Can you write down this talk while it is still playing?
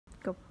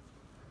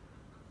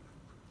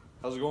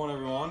How's it going,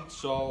 everyone?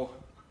 So,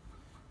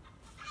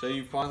 say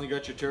you finally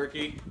got your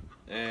turkey,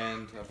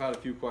 and I've had a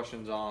few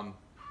questions on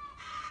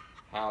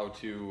how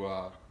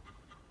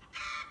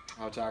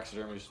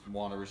taxidermists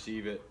want to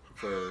receive it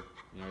for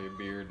your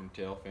beard and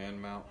tail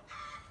fan mount.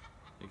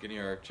 You can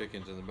hear our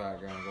chickens in the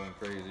background going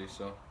crazy.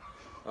 So,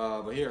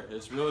 but here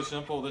it's really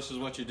simple. This is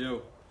what you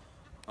do.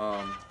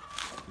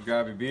 You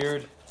grab your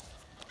beard,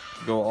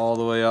 go all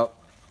the way up,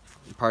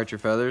 part your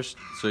feathers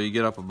so you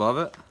get up above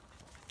it.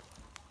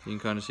 You can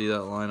kind of see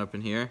that line up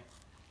in here,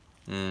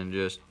 and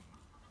just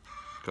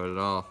cut it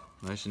off.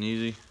 Nice and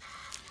easy.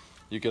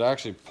 You could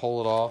actually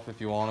pull it off if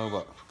you want to,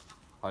 but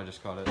I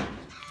just cut it.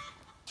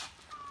 As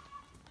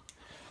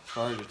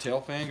far as your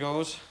tail fan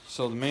goes,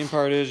 so the main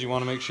part is you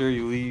want to make sure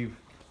you leave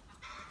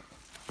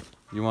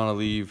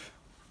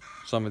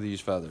some of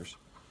these feathers.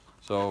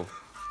 So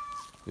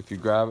if you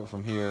grab it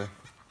from here,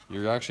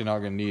 you're actually not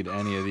going to need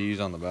any of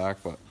these on the back,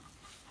 but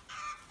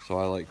so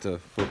I like to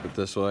flip it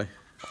this way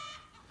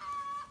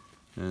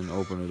and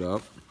open it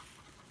up.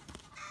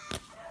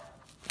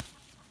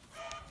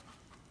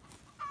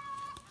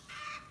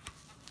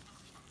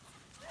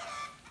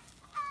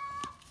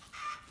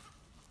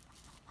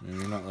 And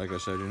you're not, like I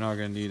said, you're not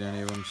going to need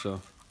any of them,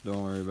 so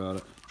don't worry about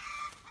it.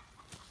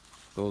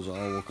 Those all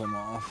will come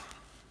off.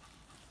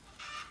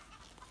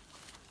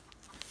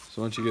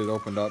 So once you get it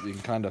opened up, you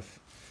can kind of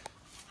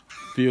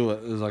feel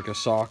it as like a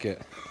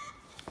socket.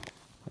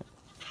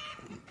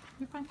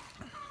 You're fine.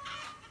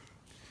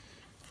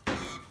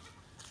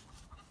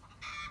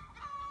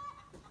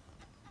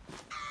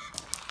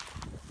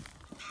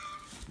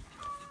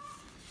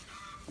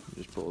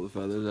 Just pull the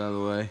feathers out of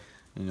the way,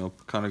 and you'll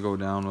kind of go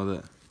down with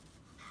it.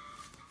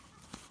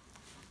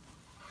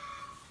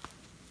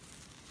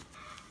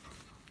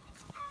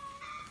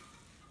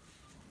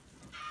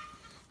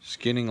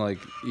 Skinning like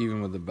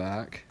even with the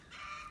back,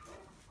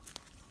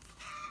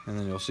 and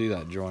then you'll see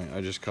that joint. I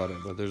just cut it,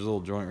 but there's a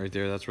little joint right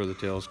there. That's where the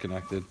tail is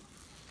connected.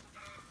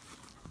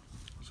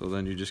 So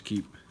then you just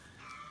keep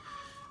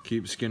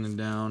skinning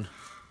down.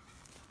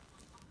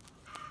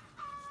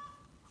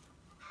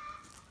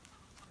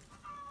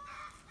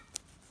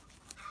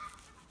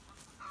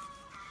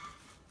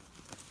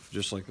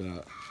 Just like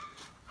that.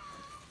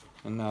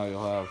 And now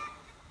you'll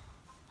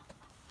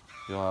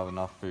have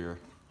enough for your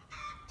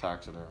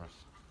taxidermist.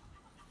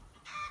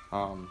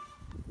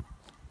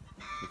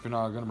 If you're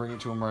not going to bring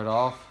it to them right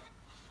off,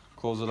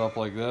 close it up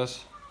like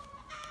this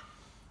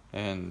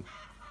and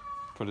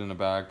put it in a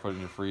bag, put it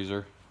in your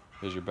freezer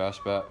is your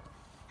best bet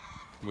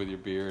with your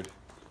beard.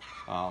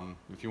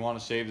 If you want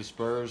to save the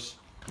spurs,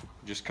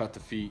 just cut the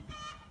feet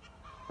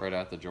right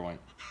at the joint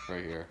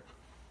right here,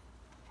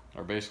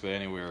 or basically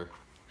anywhere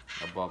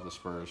above the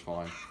spur is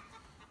fine,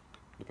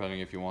 depending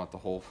if you want the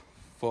whole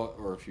foot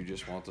or if you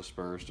just want the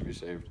spurs to be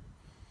saved.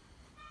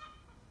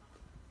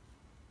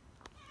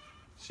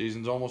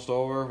 Season's almost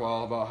over,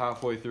 well, about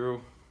halfway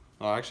through.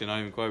 Oh, actually not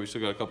even quite, we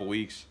still got a couple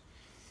weeks.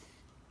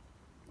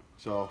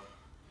 So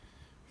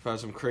we've had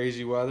some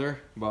crazy weather,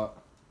 but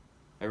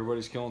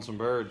everybody's killing some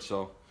birds,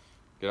 so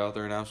get out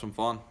there and have some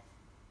fun.